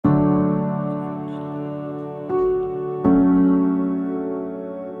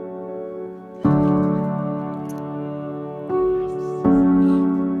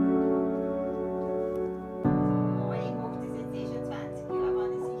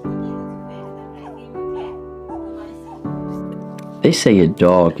They say a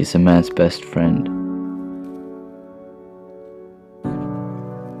dog is a man's best friend.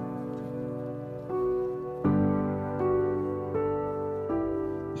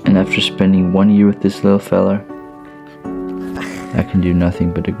 And after spending 1 year with this little fella, I can do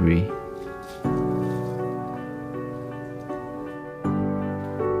nothing but agree.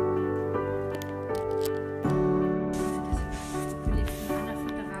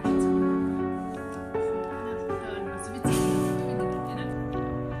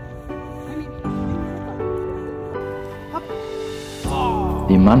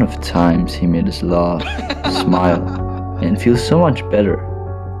 The amount of times he made us laugh, smile, and feel so much better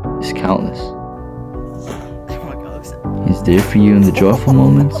is countless. He's there for you in the joyful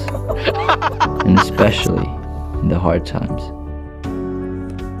moments, and especially in the hard times.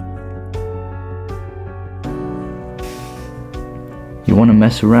 You want to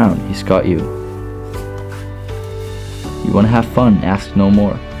mess around, he's got you. You want to have fun, ask no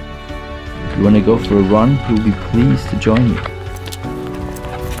more. You want to go for a run, he'll be pleased to join you.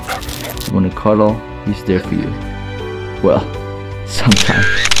 You want to cuddle, he's there for you. Well, sometimes.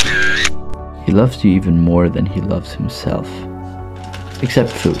 He loves you even more than he loves himself. Except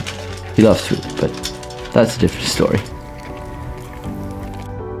food. He loves food, but that's a different story.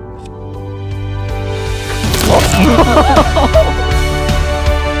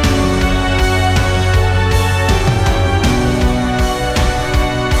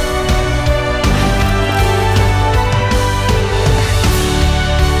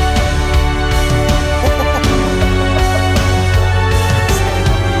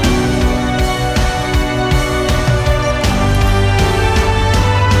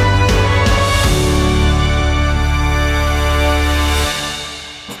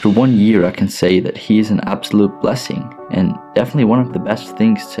 After 1 year, I can say that he is an absolute blessing and definitely one of the best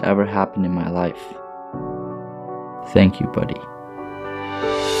things to ever happen in my life. Thank you, buddy.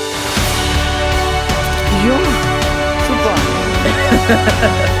 Ja,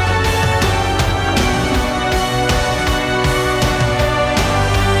 super.